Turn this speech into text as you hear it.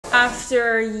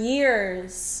After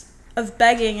years of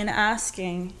begging and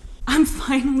asking, I'm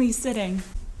finally sitting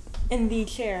in the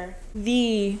chair.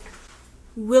 The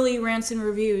Willie Ranson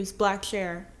Reviews black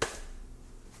chair.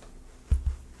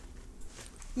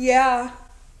 Yeah.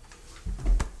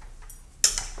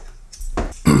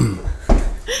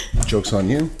 Joke's on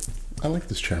you. I like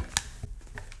this chair.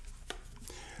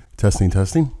 Testing,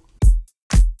 testing.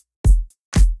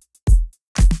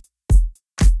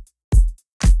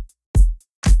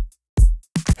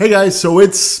 Hey guys, so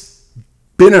it's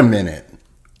been a minute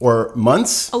or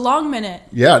months. A long minute.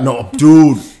 Yeah, no,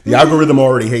 dude, the algorithm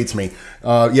already hates me.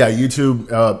 Yeah,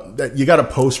 YouTube, you got to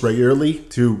post regularly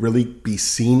to really be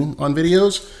seen on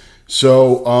videos.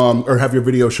 So, or have your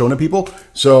video shown to people.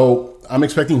 So I'm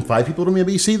expecting 5 people to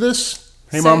maybe see this.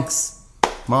 Hey, 6.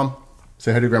 Mom,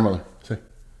 say hi to your grandmother. Say,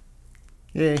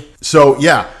 yay. So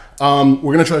yeah,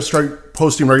 we're gonna try to start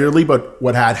posting regularly. But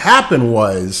what had happened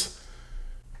was,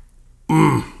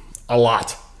 a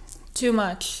lot. Too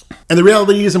much. And the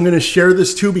reality is, I'm gonna share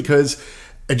this too because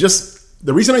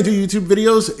the reason I do YouTube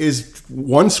videos is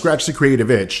 1, scratch the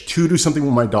creative itch. 2, do something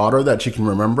with my daughter that she can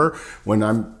remember when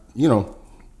I'm, you know.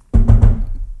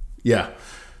 Yeah,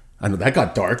 I know that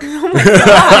got dark. Oh my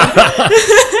God.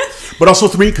 But also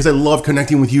 3, because I love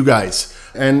connecting with you guys.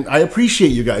 And I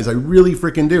appreciate you guys. I really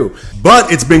freaking do. But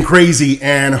it's been crazy.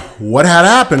 And what had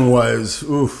happened was,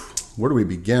 oof, where do we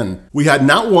begin? We had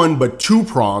not 1, but 2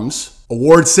 proms,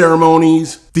 award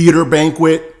ceremonies, theater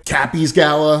banquet, Cappy's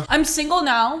gala. I'm single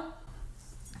now.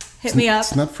 Hit me up.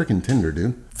 It's not freaking Tinder,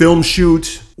 dude. Film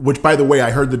shoot, which by the way,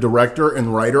 I heard the director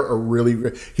and writer are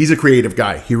really, he's a creative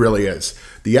guy. He really is.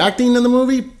 The acting in the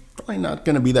movie, probably not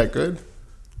going to be that good.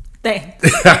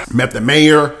 Thanks. Met the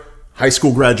mayor, high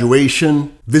school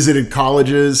graduation, visited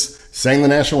colleges, sang the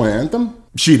national anthem.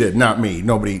 She did, not me.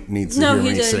 Nobody needs to hear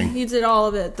me sing. He did all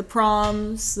of it. The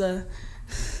proms,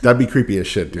 That'd be creepy as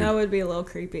shit, dude. That would be a little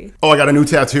creepy. Oh, I got a new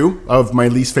tattoo of my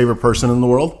least favorite person in the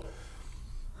world.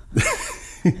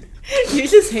 You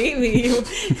just hate me.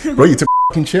 Bro, you took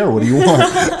a fucking chair. What do you want?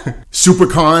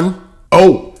 SuperCon.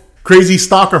 Oh, crazy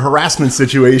stalker harassment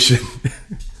situation.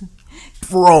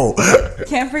 Bro.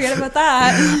 Can't forget about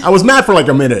that. I was mad for like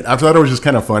a minute. After that, it was just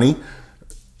kind of funny.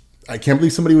 I can't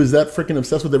believe somebody was that freaking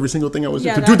obsessed with every single thing I was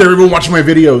doing. Dude, they're even watching my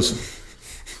videos.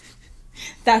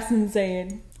 That's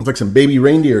insane. It's like some baby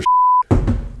reindeer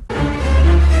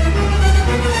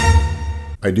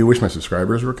I do wish my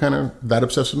subscribers were kind of that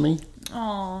obsessed with me.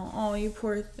 Oh, you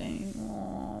poor thing.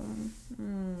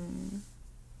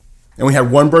 And we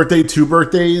had 1 birthday, 2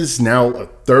 birthdays, now a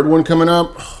 3rd one coming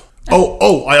up.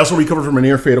 Oh, I also recovered from a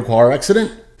near fatal car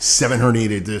accident.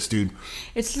 780 this, dude.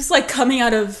 It's just like coming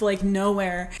out of like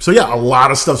nowhere. So yeah, a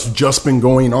lot of stuff's just been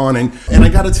going on. And I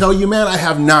got to tell you, man, I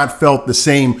have not felt the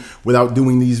same without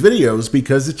doing these videos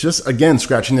because it's just, again,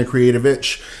 scratching the creative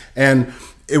itch. And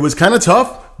it was kind of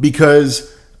tough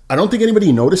because I don't think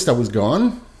anybody noticed I was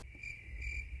gone.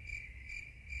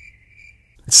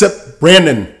 Except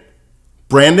Brandon.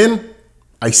 Brandon,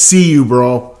 I see you,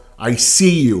 bro. I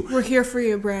see you. We're here for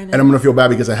you, Brandon. And I'm going to feel bad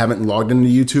because I haven't logged into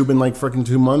YouTube in like freaking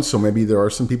 2 months. So maybe there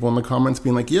are some people in the comments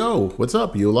being like, yo, what's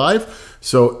up? You alive?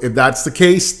 So if that's the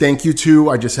case, thank you too.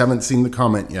 I just haven't seen the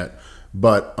comment yet.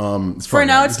 But it's for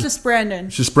now, it's just Brandon.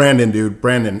 It's just Brandon, dude.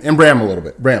 Brandon. And Bram a little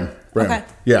bit. Bram. Okay.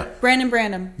 Yeah.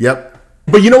 Brandon. Yep.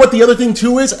 But you know what the other thing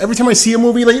too is? Every time I see a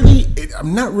movie lately,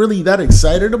 I'm not really that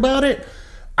excited about it.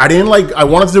 I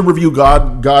wanted to review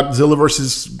Godzilla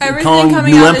versus Kong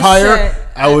New Empire.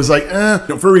 I was like,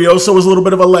 Furiosa was a little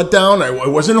bit of a letdown. It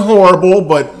wasn't horrible,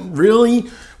 but really,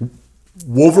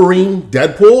 Wolverine,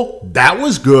 Deadpool, that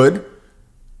was good.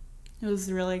 It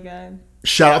was really good.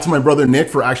 Shout out to my brother Nick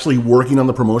for actually working on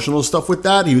the promotional stuff with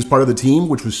that. He was part of the team,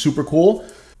 which was super cool.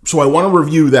 So I want to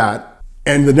review that.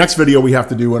 And the next video we have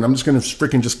to do, and I'm just going to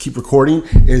freaking just keep recording,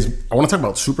 is I want to talk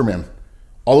about Superman.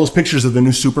 All those pictures of the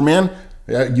new Superman.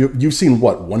 You've seen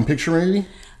what, 1 picture maybe?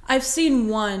 I've seen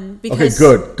 1. Because,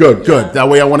 okay, good. That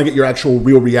way I want to get your actual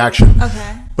real reaction.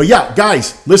 Okay. But yeah,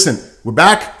 guys, listen, we're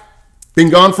back. Been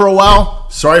gone for a while.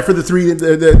 Sorry for the 3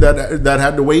 that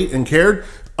had to wait and cared.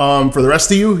 For the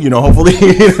rest of you, hopefully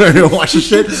you don't watch the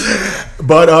shit.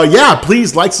 But yeah,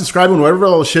 please like, subscribe, and whatever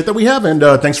all the shit that we have. And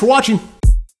thanks for watching.